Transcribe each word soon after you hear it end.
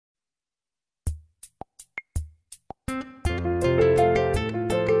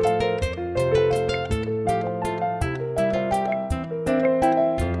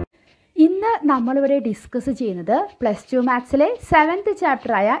നമ്മളിവിടെ ഡിസ്കസ് ചെയ്യുന്നത് +2 മാത്സിലെ 7th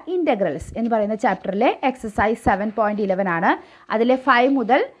ചാപ്റ്ററായ integrals എന്ന് പറയുന്ന ചാപ്റ്ററിലെ എക്സസൈസ് 7.11 ആണ്. അതിലെ 5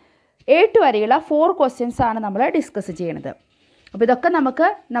 മുതൽ 8 വരെയുള്ള 4 ക്വസ്റ്റ്യൻസ് ആണ് നമ്മൾ ഡിസ്കസ് ചെയ്യുന്നത്. അപ്പോൾ ഇതൊക്കെ നമുക്ക്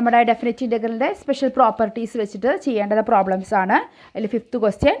നമ്മുടെ ഡെഫിനിറ്റ് ഇൻ്റഗ്രലിൻ്റെ സ്പെഷ്യൽ പ്രോപ്പർട്ടീസ് വെച്ചിട്ട് ചെയ്യേണ്ട പ്രോബ്ലംസ് ആണ്. അതിൽ 5th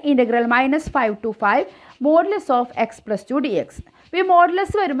question integral -5 to 5 modulus of x+2 dx. അപ്പോൾ ഈ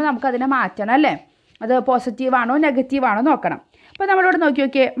മോഡുലസ് വരുമ്പോൾ നമുക്കതിനെ മാറ്റണം അല്ലേ, അത് പോസിറ്റീവാണോ നെഗറ്റീവാണോ നോക്കണം. അപ്പോൾ നമ്മളിവിടെ നോക്കി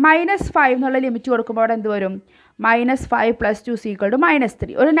നോക്കിയേ, -5 എന്നുള്ള ലിമിറ്റ് കൊടുക്കുമ്പോൾ അവിടെ എന്ത് വരും? -5 + 2 =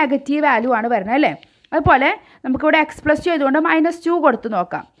 -3. ഒരു നെഗറ്റീവ് വാല്യൂ ആണ് വരുന്നത് അല്ലേ. അതുപോലെ നമുക്കിവിടെ x+2 ചെയ്തുകൊണ്ട് -2 കൊടുത്ത്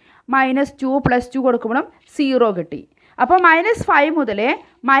നോക്കാം. -2 + 2 കൊടുക്കുമ്പോഴും 0 കിട്ടി. അപ്പോൾ -5 മുതൽ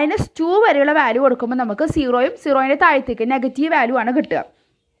 -2 വരെയുള്ള വാല്യൂ കൊടുക്കുമ്പോൾ നമുക്ക് 0യും 0ൻ്റെ താഴത്തേക്ക് നെഗറ്റീവ് വാല്യൂ ആണ് കിട്ടുക.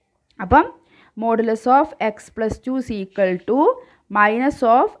 അപ്പം മോഡുലസ് ഓഫ് x+2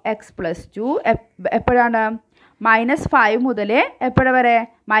 - (x+2) എപ്പോഴാണ്? -5 മുതൽ എപ്പോഴാണ് വരെ?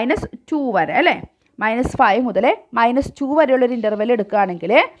 -2 വരെ അല്ലേ. -5 മുതൽ -2 വരെയുള്ളൊരു ഇൻ്റർവെൽ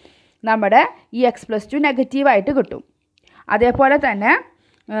എടുക്കുകയാണെങ്കിൽ നമ്മുടെ ഈ x+2 നെഗറ്റീവായിട്ട് കിട്ടും. അതേപോലെ തന്നെ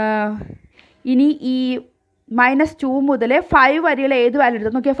ഇനി ഈ -2 മുതൽ 5 വരെയുള്ള ഏത് വാല്യൂ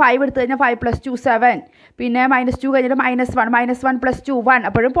എടുത്തു നോക്കിയാൽ 5 എടുത്തു കഴിഞ്ഞാൽ 5 + 2 7, പിന്നെ -2 കഴിഞ്ഞിട്ട് -1 + 2 1,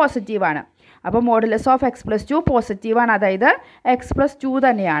 അപ്പോഴും പോസിറ്റീവാണ്. അപ്പോൾ മോഡുലസ് ഓഫ് x+2 പോസിറ്റീവാണ്, അതായത് x+2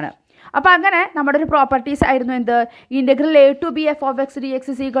 തന്നെയാണ്. അപ്പോൾ അങ്ങനെ നമ്മുടെ ഒരു പ്രോപ്പർട്ടീസ് ആയിരുന്നു എന്ത്? Integral a to b f(x) dx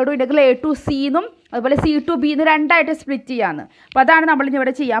 = integral a to c എന്നും അതുപോലെ c to b എന്ന് രണ്ടായിട്ട് സ്പ്ലിറ്റ് ചെയ്യാമെന്ന്. അപ്പോൾ അതാണ് നമ്മളിനി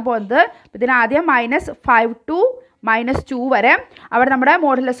ഇവിടെ ചെയ്യാൻ പോകുന്നത്. അപ്പോൾ ഇതിനാദ്യം -5 to -2 വരെ അവിടെ നമ്മുടെ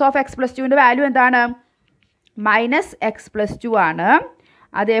മോഡുലസ് ഓഫ് x+2ൻ്റെ വാല്യൂ എന്താണ്? -x+2 ആണ്.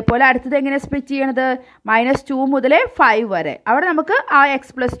 അതേപോലെ അടുത്തത് എങ്ങനെ സ്പ്ലിറ്റ് ചെയ്യണത്? -2 മുതൽ 5 വരെ അവിടെ നമുക്ക് ആ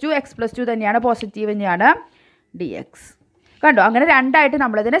x+2 തന്നെയാണ്, പോസിറ്റീവ് തന്നെയാണ് dx. കണ്ടോ, അങ്ങനെ രണ്ടായിട്ട്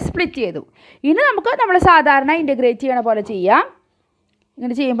നമ്മളിതിനെ സ്പ്ലിറ്റ് ചെയ്തു. ഇനി നമുക്ക് നമ്മൾ സാധാരണ ഇൻ്റഗ്രേറ്റ് ചെയ്യണ പോലെ ചെയ്യാം.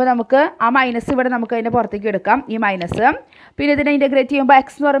 ഇങ്ങനെ ചെയ്യുമ്പോൾ നമുക്ക് ആ മൈനസ് ഇവിടെ നമുക്ക് അതിൻ്റെ പുറത്തേക്ക് എടുക്കാം, ഈ മൈനസ്. പിന്നെ ഇതിനെ ഇൻ്റഗ്രേറ്റ് ചെയ്യുമ്പോൾ x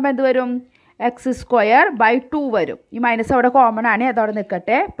എന്ന് പറയുമ്പോൾ എന്ത് വരും? x² / 2 വരും. ഈ മൈനസ് അവിടെ കോമൺ ആണ്, അതവിടെ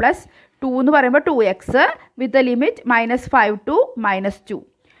നിൽക്കട്ടെ. +2 എന്ന് പറയുമ്പോൾ 2x with the limit -5 to -2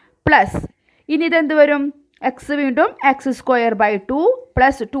 plus ഇനി ഇതെന്ത് വരും? x വീണ്ടും x² / 2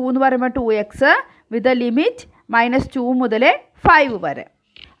 + 2 എന്ന് പറയുമ്പോൾ 2x വിത്ത് ദ ലിമിറ്റ് -2 മുതൽ 5 വരെ.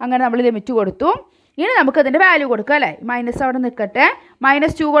 അങ്ങനെ നമ്മൾ ലിമിറ്റ് കൊടുത്തു. ഇനി നമുക്കതിൻ്റെ വാല്യൂ കൊടുക്കുക അല്ലേ. മൈനസ് അവിടെ നിൽക്കട്ടെ.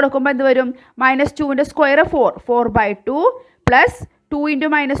 -2 കൊടുക്കുമ്പോൾ എന്ത് വരും? -2ൻ്റെ സ്ക്വയർ 4/2 പ്ലസ് 2 ×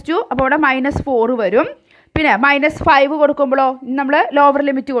 -2, അപ്പോൾ അവിടെ -4 വരും. പിന്നെ -5 കൊടുക്കുമ്പോഴോ നമ്മൾ ലോവർ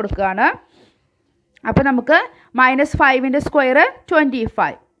ലിമിറ്റ് കൊടുക്കുകയാണ്. അപ്പോൾ നമുക്ക് -5ൻ്റെ സ്ക്വയർ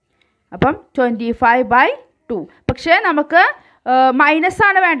 25, അപ്പം 25/2. പക്ഷേ നമുക്ക്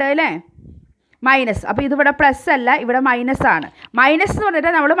മൈനസാണ് വേണ്ടത് അല്ലേ, മൈനസ്. അപ്പോൾ ഇതിവിടെ പ്ലസ് അല്ല, ഇവിടെ മൈനസ് ആണ്. മൈനസ് എന്ന്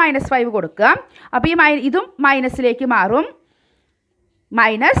പറഞ്ഞിട്ട് നമ്മൾ -5 കൊടുക്കുക. അപ്പോൾ ഈ ഇതും മൈനസിലേക്ക് മാറും.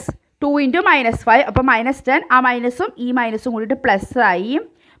 -2 × -5, അപ്പോൾ -10. ആ മൈനസും ഈ മൈനസും കൂടിയിട്ട് പ്ലസ് ആയി.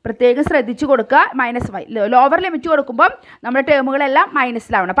 പ്രത്യേകം ശ്രദ്ധിച്ച് കൊടുക്കുക. -5 ലോവർ ലിമിറ്റ് കൊടുക്കുമ്പം നമ്മുടെ ടേമുകളെല്ലാം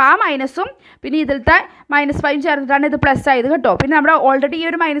മൈനസിലാവണം. അപ്പോൾ ആ മൈനസും പിന്നെ ഇതിലത്തെ -5 ചേർന്നിട്ടാണ് ഇത് പ്ലസ് ആയത് കേട്ടോ. പിന്നെ നമ്മുടെ ഓൾറെഡി ഈ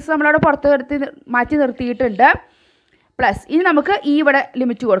ഒരു മൈനസ് നമ്മളവിടെ പുറത്ത് മാറ്റി നിർത്തിയിട്ടുണ്ട്. പ്ലസ് ഇനി നമുക്ക് ഈ ഇവിടെ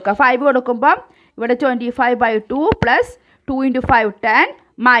ലിമിറ്റ് കൊടുക്കാം. 5 കൊടുക്കുമ്പം ഇവിടെ 25/2 പ്ലസ് 2 × 5 10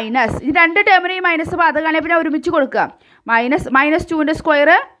 മൈനസ് ഈ രണ്ട് ടേമിന് ഈ മൈനസ് ബാധകമാണെങ്കിൽ പിന്നെ ഒരുമിച്ച് കൊടുക്കുക. -2ൻ്റെ സ്ക്വയർ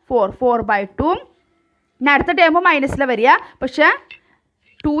 4/2. പിന്നെ അടുത്ത ടേം മൈനസിൽ വരിക, പക്ഷേ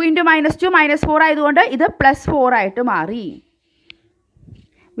 2 × -2 -4 ആയതുകൊണ്ട് ഇത് +4 ആയിട്ട് മാറി.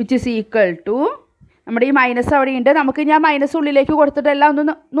 വിച്ച് ഈസ് ഈക്വൽ ടു നമ്മുടെ ഈ മൈനസ് അവിടെയുണ്ട്. നമുക്ക് ഞാൻ മൈനസ് ഉള്ളിലേക്ക് കൊടുത്തിട്ടെല്ലാം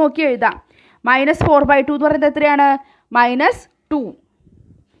ഒന്ന് നോക്കി എഴുതാം. -4/2 എന്ന് പറയുന്നത് എത്രയാണ്? -2.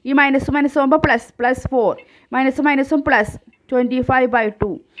 ഈ മൈനസ് ആകുമ്പോൾ +4, മൈനസും പ്ലസ്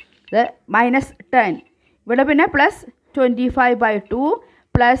 25/2 ഇത് -10. ഇവിടെ പിന്നെ +25/2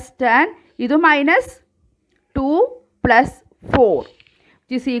 +10 ഇത് -2 + 4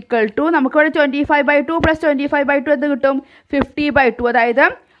 is equal to നമുക്കിവിടെ 25/2 + 25/2 എന്ത് കിട്ടും? 50/2. അതായത്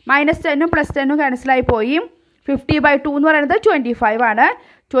 -10ഉം +10ഉം ക്യാൻസലായി പോയി. 50/2 എന്ന് പറയുന്നത് 25 ആണ്.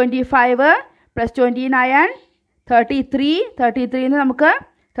 25 + 29 33. 33 നമുക്ക്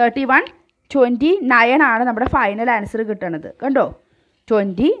 31 29 ആണ് നമ്മുടെ ഫൈനൽ ആൻസർ കിട്ടുന്നത്. കണ്ടോ,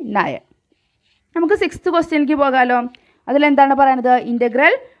 29. നമുക്ക് 6th ക്വസ്റ്റ്യനിലേക്ക് പോകാമല്ലോ. അതിലെന്താണ് പറയുന്നത്?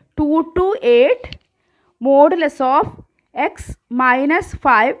 Integral 2 to 8 modulus of x -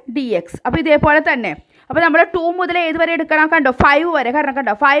 5 dx. അപ്പോൾ ഇതേപോലെ തന്നെ. അപ്പോൾ നമ്മൾ 2 മുതൽ ഏത് വരെ എടുക്കണം? കണ്ടോ, 5 വരെ. കാരണം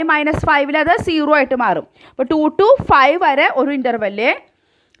കണ്ടോ 5 - 5ൽ അത് 0 ആയിട്ട് മാറും. അപ്പോൾ 2 to 5 വരെ ഒരു ഇൻ്റർവെല്.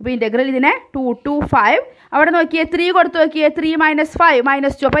 അപ്പോൾ ഇൻ്റഗ്രൽ ഇതിനെ 2 to 5. അവിടെ നോക്കിയേ 3 കൊടുത്ത് നോക്കിയേ, 3 - 5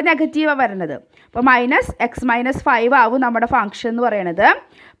 -2, അപ്പോൾ നെഗറ്റീവാണ് വരുന്നത്. അപ്പോൾ മൈനസ് എക്സ് മൈനസ് 5 ആവും നമ്മുടെ ഫംഗ്ഷൻ എന്ന് പറയുന്നത്.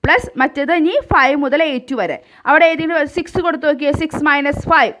 പ്ലസ് മറ്റേത് ഇനി 5 മുതൽ 8 വരെ. അവിടെ ഏതെങ്കിലും 6 കൊടുത്ത് നോക്കിയാൽ 6 മൈനസ്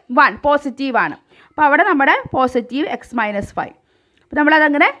 5 1 പോസിറ്റീവാണ്. അപ്പോൾ അവിടെ നമ്മുടെ പോസിറ്റീവ് എക്സ് മൈനസ് 5. അപ്പോൾ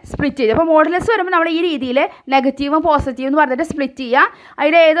നമ്മളതങ്ങനെ സ്പ്ലിറ്റ് ചെയ്തു. അപ്പോൾ മോഡുലസ് വരുമ്പോൾ നമ്മൾ ഈ രീതിയിൽ നെഗറ്റീവും പോസിറ്റീവും എന്ന് പറഞ്ഞിട്ട് സ്പ്ലിറ്റ് ചെയ്യുക.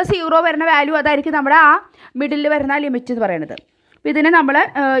 അതിൽ ഏതോ 0 വരുന്ന വാല്യൂ അതായിരിക്കും നമ്മുടെ ആ മിഡിൽ വരുന്ന ലിമിറ്റ് എന്ന് പറയുന്നത്. അപ്പോൾ ഇതിനെ നമ്മൾ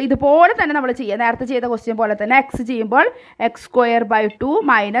ഇതുപോലെ തന്നെ നമ്മൾ ചെയ്യുക. നേരത്തെ ചെയ്ത ക്വസ്റ്റ്യൻ പോലെ തന്നെ എക്സ് ചെയ്യുമ്പോൾ x² -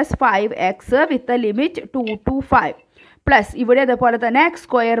 5x with limit 2 to 5 plus ഇവിടെ ഇതുപോലെ തന്നെ x²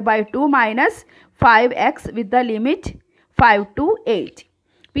 - 5x with limit 5 to 8.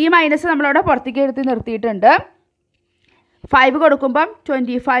 അപ്പോൾ ഈ മൈനസ് നമ്മളവിടെ പുറത്തേക്ക് എടുത്ത് നിർത്തിയിട്ടുണ്ട്. 5 കൊടുക്കുമ്പം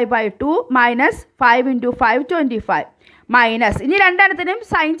 25/2 മൈനസ് 5 × 5 25 മൈനസ് ഇനി രണ്ടെണ്ണത്തിനും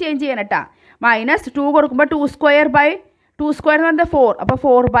സൈൻ ചേഞ്ച് ചെയ്യണം കേട്ടോ. മൈനസ് 2 കൊടുക്കുമ്പോൾ 2² എന്ന് പറഞ്ഞാൽ 4 അപ്പോൾ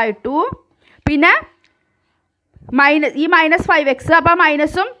 4/2 പിന്നെ മൈനസ് ഈ മൈനസ് 5x അപ്പോൾ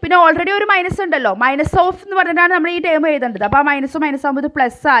മൈനസും പിന്നെ ഓൾറെഡി ഒരു മൈനസ് ഉണ്ടല്ലോ മൈനസ് ഓഫ് എന്ന് പറഞ്ഞിട്ടാണ് നമ്മൾ ഈ ടേം എഴുതേണ്ടത്. അപ്പോൾ ആ മൈനസ് ആകുമ്പോൾ ഇത്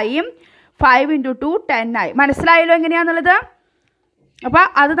പ്ലസ് ആയി 5 × 2 10 ആയി. മനസ്സിലായല്ലോ എങ്ങനെയാണെന്നുള്ളത്? അപ്പോൾ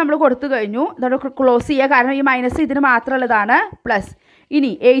അത് നമ്മൾ കൊടുത്തു കഴിഞ്ഞു. ഇതോടെ ക്ലോസ് ചെയ്യുക, കാരണം ഈ മൈനസ് ഇതിന് മാത്രമുള്ളതാണ്. പ്ലസ്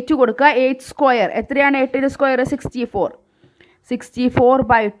ഇനി 8 കൊടുക്കുക. 8² എത്രയാണ് 8ൻ്റെ square 64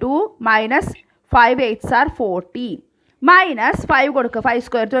 64/2 minus 5 8s are 40 minus 5 കൊടുക്കുക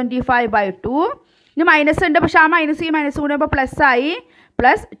 5² 25/2 ഇനി മൈനസ് ഉണ്ട് പക്ഷേ ആ മൈനസ് ഈ മൈനസ് കൂടി അപ്പോൾ പ്ലസ് ആയി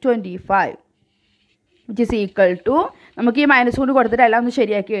plus 25 which is equal to നമുക്ക് ഈ മൈനസ് കൊണ്ട് കൊടുത്തിട്ട് എല്ലാം ഒന്ന്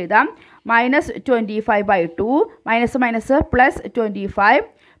ശരിയാക്കി എഴുതാം. Minus 25/2 minus minus plus 25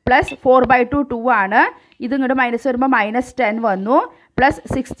 plus 4/2 2 ആണ്. ഇത് ഇങ്ങോട്ട് മൈനസ് വരുമ്പോൾ മൈനസ് 10 വന്നു. പ്ലസ്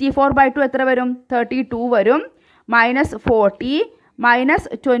 64/2 എത്ര വരും 32 വരും. മൈനസ് 40 മൈനസ്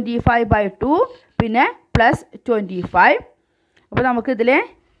 25/2 പിന്നെ പ്ലസ് 25. അപ്പോൾ നമുക്കിതിൽ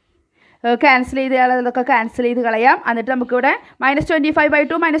ക്യാൻസൽ ചെയ്ത് കളയാതൊക്കെ ക്യാൻസൽ ചെയ്ത് കളയാം. എന്നിട്ട് നമുക്കിവിടെ മൈനസ്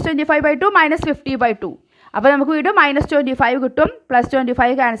 25/2 മൈനസ് 25/2 മൈനസ് 50/2 അപ്പോൾ നമുക്ക് വീണ്ടും മൈനസ് 25 കിട്ടും. പ്ലസ്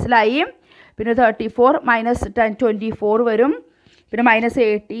 25 ക്യാൻസലായി. പിന്നെ 34 മൈനസ് 10 24 വരും. പിന്നെ മൈനസ്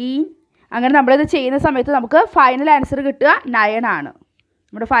 18. അങ്ങനെ നമ്മളിത് ചെയ്യുന്ന സമയത്ത് നമുക്ക് ഫൈനൽ ആൻസർ കിട്ടുക 9 ആണ്.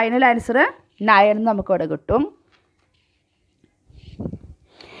 നമ്മുടെ ഫൈനൽ ആൻസർ 9 നമുക്കിവിടെ കിട്ടും.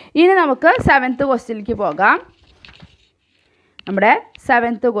 ഇനി നമുക്ക് 7th ക്വസ്റ്റ്യനിലേക്ക് പോകാം. നമ്മുടെ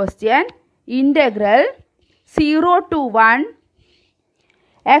 7th question integral 0 to 1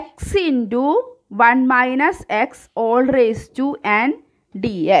 x into 1 minus x all raised to n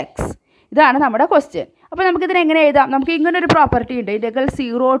dx. ഇതാണ് നമ്മുടെ ക്വസ്റ്റ്യൻ. അപ്പോൾ നമുക്കിതിനെ എങ്ങനെ എഴുതാം? നമുക്ക് ഇങ്ങനൊരു പ്രോപ്പർട്ടി ഉണ്ട്. Integral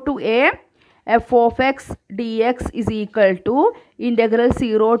 0 to a f of x dx is equal to integral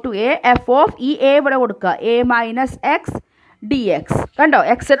 0 to a f of ഈ a ഇവിടെ കൊടുക്കുക a minus x dx. കണ്ടോ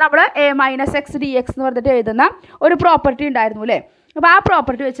എക്സ് നമ്മൾ a minus x dx എന്ന് പറഞ്ഞിട്ട് എഴുതുന്ന ഒരു പ്രോപ്പർട്ടി ഉണ്ടായിരുന്നു അല്ലേ? അപ്പോൾ ആ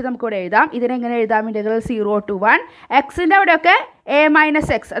പ്രോപ്പർട്ടി വെച്ച് നമുക്കിവിടെ എഴുതാം. ഇതിനെങ്ങനെ എഴുതാം? ഇൻ്റഗ്രൽ 0 to 1 എക്സിൻ്റെ അവിടെയൊക്കെ a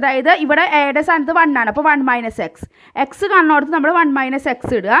മൈനസ് എക്സ്, അതായത് ഇവിടെ എയുടെ സ്ഥാനത്ത് 1 ആണ്. അപ്പോൾ 1 മൈനസ് എക്സ് എക്സ് കാണുന്നിടത്ത് നമ്മൾ 1 മൈനസ്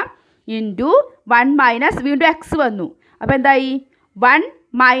എക്സ് ഇടുക ഇൻറ്റു 1 മൈനസ് വീണ്ടും എക്സ് വന്നു. അപ്പോൾ എന്തായി 1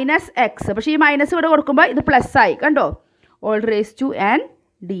 മൈനസ് എക്സ്. പക്ഷേ ഈ മൈനസ് ഇവിടെ കൊടുക്കുമ്പോൾ ഇത് പ്ലസ് ആയി. കണ്ടോ whole raise to n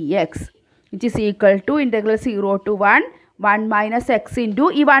dx which is equal to integral 0 to 1 minus X into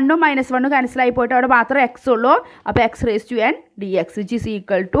ഈ 1ഉം മൈനസ് 1ഉം ക്യാൻസലായി പോയിട്ട് അവിടെ മാത്രമേ എക്സ് ഉള്ളൂ. അപ്പോൾ X raise to n dx which is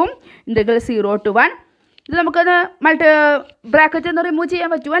equal to integral 0 to 1. ഇത് നമുക്കത് ബ്രാക്കറ്റ് ഒന്ന് റിമൂവ് ചെയ്യാൻ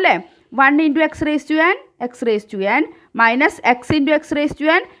പറ്റും അല്ലേ? 1 into X raise to n minus X into X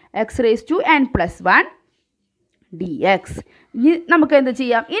raise to n plus 1 dx. ഇനി നമുക്ക് എന്ത്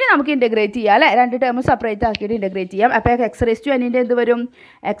ചെയ്യാം? ഇനി നമുക്ക് ഇൻ്റഗ്രേറ്റ് ചെയ്യാം അല്ലേ? രണ്ട് ടേം സെപ്പറേറ്റ് ആക്കിയിട്ട് ഇൻ്റഗ്രേറ്റ് ചെയ്യാം. അപ്പോൾ എക്സ് റേസ് ടു എന്നിൻ്റെ എന്ത് വരും?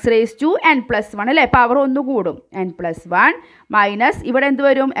 X raise to n plus 1 അല്ലേ? പവർ ഒന്ന് കൂടും n പ്ലസ് 1 മൈനസ് ഇവിടെ എന്ത്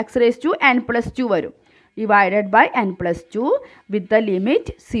വരും? X raise to n plus 2 വരും divided by n plus 2 with the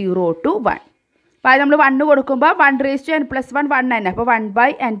limit 0 to 1. അപ്പോൾ നമ്മൾ 1 കൊടുക്കുമ്പോൾ 1 റേസ് ടു n പ്ലസ് 1 1 തന്നെ. അപ്പോൾ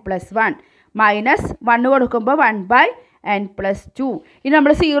 1/n പ്ലസ് 1 മൈനസ് 1 കൊടുക്കുമ്പോൾ 1/n പ്ലസ് 2. ഇനി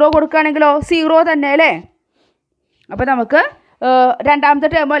നമ്മൾ 0 കൊടുക്കുകയാണെങ്കിലോ 0 തന്നെ അല്ലേ? അപ്പോൾ നമുക്ക് രണ്ടാമത്തെ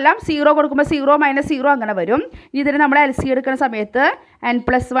ടേം എല്ലാം 0 കൊടുക്കുമ്പോൾ 0 മൈനസ് 0 അങ്ങനെ വരും. ഇതിന് നമ്മൾ എൽ സി എടുക്കുന്ന സമയത്ത് n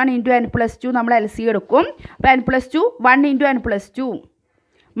plus 1 into n plus 2 നമ്മൾ എൽ സി എടുക്കും. അപ്പോൾ n plus 2 1 into n plus 2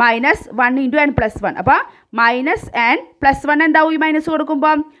 minus 1 into n plus 1. അപ്പോൾ മൈനസ് n പ്ലസ് 1 എന്താവും? ഈ മൈനസ്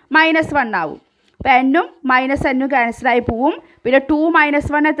കൊടുക്കുമ്പോൾ മൈനസ് 1 ആവും. അപ്പോൾ എന്നും മൈനസ് എന്നും ക്യാൻസലായി പോവും. പിന്നെ 2 മൈനസ്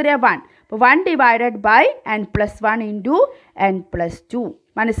 1 എത്രയാണ്? 1. അപ്പോൾ 1 divided by n plus 1 into n plus 2.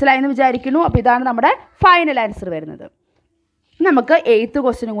 മനസ്സിലായെന്ന് വിചാരിക്കുന്നു. അപ്പോൾ ഇതാണ് നമ്മുടെ ഫൈനൽ ആൻസർ വരുന്നത്. നമുക്ക് 8th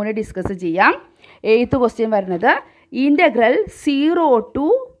ക്വസ്റ്റ്യനും കൂടി ഡിസ്കസ് ചെയ്യാം. 8th ക്വസ്റ്റ്യൻ വരുന്നത് integral 0 to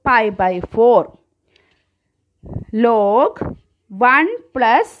π/4 log 1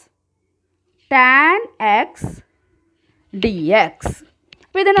 plus tan x dx.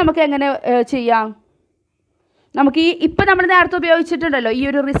 അപ്പോൾ ഇത് നമുക്ക് എങ്ങനെ ചെയ്യാം? നമുക്ക് ഇപ്പം നമ്മൾ നേരത്തെ ഉപയോഗിച്ചിട്ടുണ്ടല്ലോ ഈ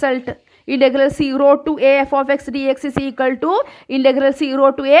ഒരു result integral 0 to a f of x dx is equal to integral 0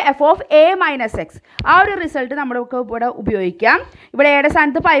 to a f of a minus x. ആ ഒരു റിസൾട്ട് നമ്മൾക്ക് ഇവിടെ ഉപയോഗിക്കാം. ഇവിടെ എയുടെ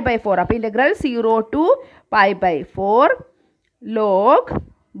സ്ഥാനത്ത് π/4. അപ്പോൾ ഇൻ്റഗ്രൽ 0 to π/4 log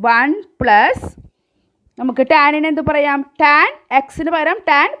 1 പ്ലസ് നമുക്ക് ടാനിന് എന്ത് പറയാം, ടാൻ എക്സിന് പകരം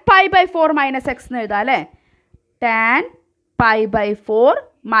ടാൻ π/4 മൈനസ് എക്സ് എന്ന് എഴുതാം അല്ലേ. ടാൻ π/4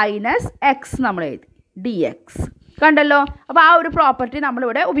 മൈനസ് എക്സ് നമ്മൾ എഴുതി ഡി എക്സ്. കണ്ടല്ലോ. അപ്പോൾ ആ ഒരു പ്രോപ്പർട്ടി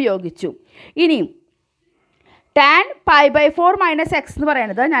നമ്മളിവിടെ ഉപയോഗിച്ചു. ഇനി ടാൻ π/4 മൈനസ് എക്സ് എന്ന്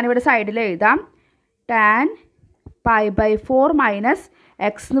പറയുന്നത് ഞാനിവിടെ സൈഡിൽ എഴുതാം. ടാൻ π/4 മൈനസ്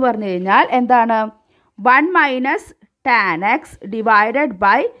എക്സ് എന്ന് പറഞ്ഞു കഴിഞ്ഞാൽ എന്താണ്, 1 minus tan X divided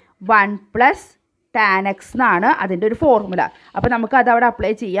by 1 plus tan X എന്നാണ് അതിൻ്റെ ഒരു ഫോർമുല. അപ്പോൾ നമുക്ക് അതവിടെ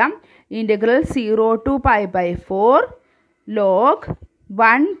അപ്ലൈ ചെയ്യാം. ഇൻ്റഗ്രൽ 0 to π/4 ലോഗ്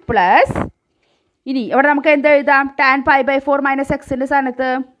 1 പ്ലസ്, ഇനി ഇവിടെ നമുക്ക് എന്ത് എഴുതാം, ടാൻ π/4 മൈനസ് എക്സിൻ്റെ സ്ഥാനത്ത്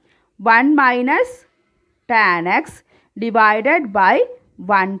 1 minus tan X divided by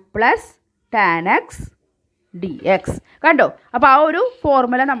 1 plus tan X D X. കണ്ടോ. അപ്പോൾ ആ ഒരു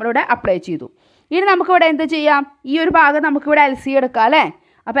ഫോർമുല നമ്മളിവിടെ അപ്ലൈ ചെയ്തു. ഇനി നമുക്കിവിടെ എന്ത് ചെയ്യാം, ഈ ഒരു ഭാഗം നമുക്കിവിടെ എൽ സി എടുക്കാം അല്ലേ.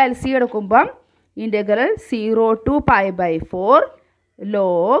 അപ്പോൾ എൽ സി എടുക്കുമ്പം ഇൻ്റഗ്രൽ 0 to π/4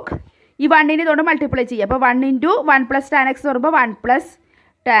 ലോഗ് ഈ 1നെ ഇതുകൊണ്ട് മൾട്ടിപ്ലൈ ചെയ്യുക. അപ്പോൾ 1 ഇൻറ്റു 1 പ്ലസ് ടാൻ എക്സ് എന്ന് പറയുമ്പോൾ 1 plus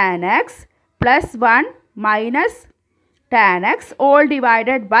tan X plus 1 minus tan X all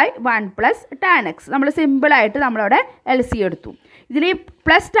divided by 1 plus tan X. നമ്മൾ സിമ്പിളായിട്ട് നമ്മളവിടെ എൽ സി എടുത്തു. ഇതിൽ ഈ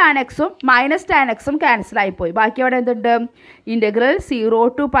പ്ലസ് ടാൻ എക്സും മൈനസ് ടാൻ എക്സും ക്യാൻസലായിപ്പോയി. ബാക്കി അവിടെ എന്തുണ്ട്, ഇൻ്റഗ്രൽ 0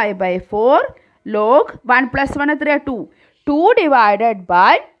 to π/4 ലോഗ് 1 പ്ലസ് 1 എത്രയാണ്, 2 divided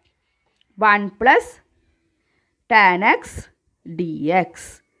by 1 plus tan X D X.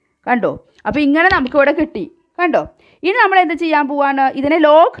 കണ്ടോ. അപ്പോൾ ഇങ്ങനെ നമുക്കിവിടെ കിട്ടി. കണ്ടോ. ഇനി നമ്മൾ എന്ത് ചെയ്യാൻ പോവാണ്, ഇതിനെ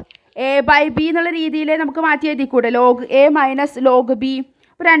ലോഗ് a/b എന്നുള്ള രീതിയിൽ നമുക്ക് മാറ്റി എഴുതിക്കൂടെ, log a minus log b.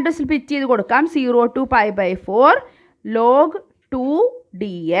 അപ്പോൾ രണ്ടും സ്പ്ലിറ്റ് ചെയ്ത് കൊടുക്കാം. 0 to π/4 log 2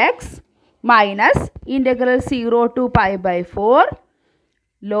 D X minus integral 0 to π/4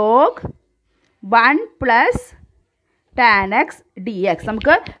 log 1 plus tan X D X.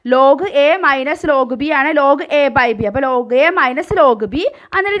 നമുക്ക് log A minus log B ആണ് ലോഗ് a/b. അപ്പോൾ log A minus log B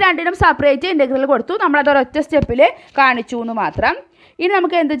എന്നിട്ട് രണ്ടിനും separate integral കൊടുത്തു. നമ്മളത് ഒരൊറ്റ സ്റ്റെപ്പിൽ കാണിച്ചു എന്ന് മാത്രം. ഇനി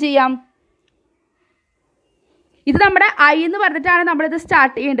നമുക്ക് എന്ത് ചെയ്യാം, ഇത് നമ്മുടെ ഐ എന്ന് പറഞ്ഞിട്ടാണ് നമ്മളിത്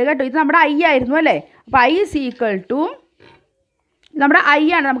സ്റ്റാർട്ട് ചെയ്യേണ്ടത് കേട്ടോ. ഇത് നമ്മുടെ ഐ ആയിരുന്നു അല്ലേ. അപ്പോൾ ഐ ഇസ് ഈക്വൽ ടു നമ്മുടെ ഐ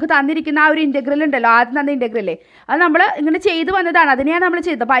ആണ്. നമുക്ക് തന്നിരിക്കുന്ന ആ ഒരു ഇൻ്റഗ്രൽ ഉണ്ടല്ലോ, ആദ്യം തന്ന ഇൻ്റഗ്രല്ലേ, അത് നമ്മൾ ഇങ്ങനെ ചെയ്ത് വന്നതാണ്, അതിനെയാണ് നമ്മൾ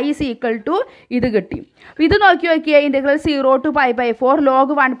ചെയ്തത്. അപ്പോൾ ഐ ഇസ് ഈക്വൽ ടു ഇത് കിട്ടി. അപ്പോൾ ഇത് നോക്കി നോക്കിയേ, integral 0 to π/4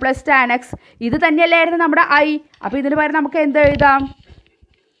 log 1 plus tan X. ഇത് തന്നെയല്ലായിരുന്നു നമ്മുടെ ഐ. അപ്പോൾ ഇതിന് പകരം നമുക്ക് എന്ത് എഴുതാം,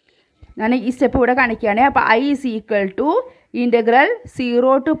 ഞാൻ ഈ സ്റ്റെപ്പ് ഇവിടെ കാണിക്കുകയാണ്. അപ്പോൾ I is equal to integral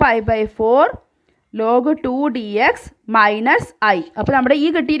 0 to π/4 log 2 D X minus I. അപ്പോൾ നമ്മുടെ ഈ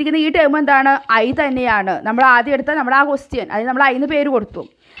കിട്ടിയിരിക്കുന്ന ഈ ടേം എന്താണ്, ഐ തന്നെയാണ്. നമ്മൾ ആദ്യം എടുത്ത നമ്മുടെ ആ ക്വസ്റ്റ്യൻ, അതിന് നമ്മൾ ഐ എന്ന് പേര് കൊടുത്തു.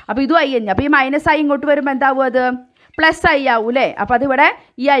 അപ്പോൾ ഇതും ഐ തന്നെ. അപ്പോൾ ഈ മൈനസ് ഐ ഇങ്ങോട്ട് വരുമ്പോൾ എന്താവും, അത് പ്ലസ് ഐ ആവും അല്ലേ. അപ്പോൾ അതിവിടെ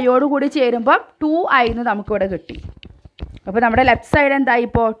ഈ ഐയോട് കൂടി ചേരുമ്പോൾ 2i എന്ന് നമുക്കിവിടെ കിട്ടി. അപ്പോൾ നമ്മുടെ ലെഫ്റ്റ് സൈഡ് എന്തായി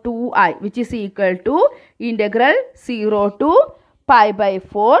ഇപ്പോൾ 2i which is equal to integral 0 to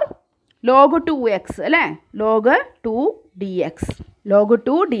π/4 log 2x അല്ലേ, log 2 D X, log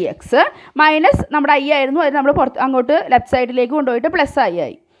 2 D X minus നമ്മുടെ ഐ ആയിരുന്നു, അത് നമ്മൾ പുറത്ത് അങ്ങോട്ട് ലെഫ്റ്റ് സൈഡിലേക്ക് കൊണ്ടുപോയിട്ട് പ്ലസ് ഐ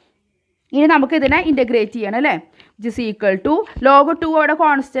ആയി. ഇനി നമുക്ക് ഇതിനെ ഇൻ്റഗ്രേറ്റ് ചെയ്യണം അല്ലേ. Which is equal to log 2 അവിടെ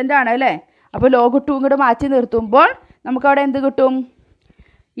കോൺസ്റ്റൻ്റ് ആണ് അല്ലേ. അപ്പോൾ ലോഗ് 2 ഇങ്ങോട്ട് മാറ്റി നിർത്തുമ്പോൾ നമുക്കവിടെ എന്ത് കിട്ടും,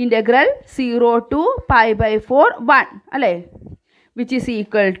 ഇൻ്റഗ്രൽ 0 to π/4 1 അല്ലേ, which is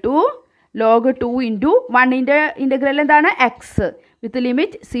equal to log 2 into 1ൻ്റെ integral എന്താണ്, X with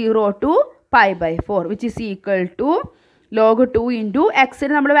limit 0 to π/4 which is equal to log 2 into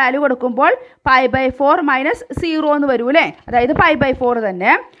എക്സിന് നമ്മൾ വാല്യൂ കൊടുക്കുമ്പോൾ π/4 മൈനസ് 0 എന്ന് വരും അല്ലേ, അതായത് π/4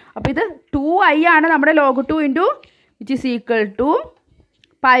 തന്നെ. അപ്പോൾ ഇത് 2i ആണ് നമ്മുടെ log 2 into which is equal to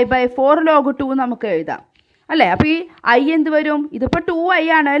π/4 log 2 നമുക്ക് എഴുതാം അല്ലേ. അപ്പോൾ ഈ ഐ എന്ത് വരും, ഇതിപ്പോൾ 2i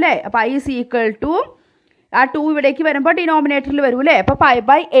ആണ് അല്ലേ. അപ്പോൾ ഐ ഈസ് ഈക്വൽ ടു ആ 2 ഇവിടേക്ക് വരുമ്പോൾ ഡിനോമിനേറ്ററിൽ വരും അല്ലേ. അപ്പോൾ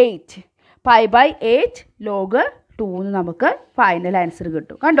π/8 ലോഗ് 2 എന്ന് നമുക്ക് ഫൈനൽ ആൻസർ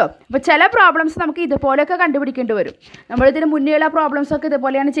കിട്ടും. കണ്ടോ. അപ്പോൾ ചില പ്രോബ്ലംസ് നമുക്ക് ഇതുപോലെയൊക്കെ കണ്ടുപിടിക്കേണ്ടി വരും. നമ്മളിതിന് മുന്നേയുള്ള പ്രോബ്ലംസൊക്കെ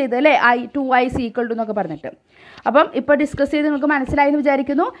ഇതുപോലെയാണ് ചെയ്തത് അല്ലേ, 2i = 2 എന്നൊക്കെ പറഞ്ഞിട്ട്. അപ്പം ഇപ്പോൾ ഡിസ്കസ് ചെയ്ത് നിങ്ങൾക്ക് മനസ്സിലായി എന്ന്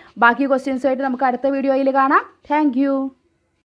വിചാരിക്കുന്നു. ബാക്കി ക്വസ്റ്റ്യൻസുമായിട്ട് നമുക്ക് അടുത്ത വീഡിയോയിൽ കാണാം. താങ്ക്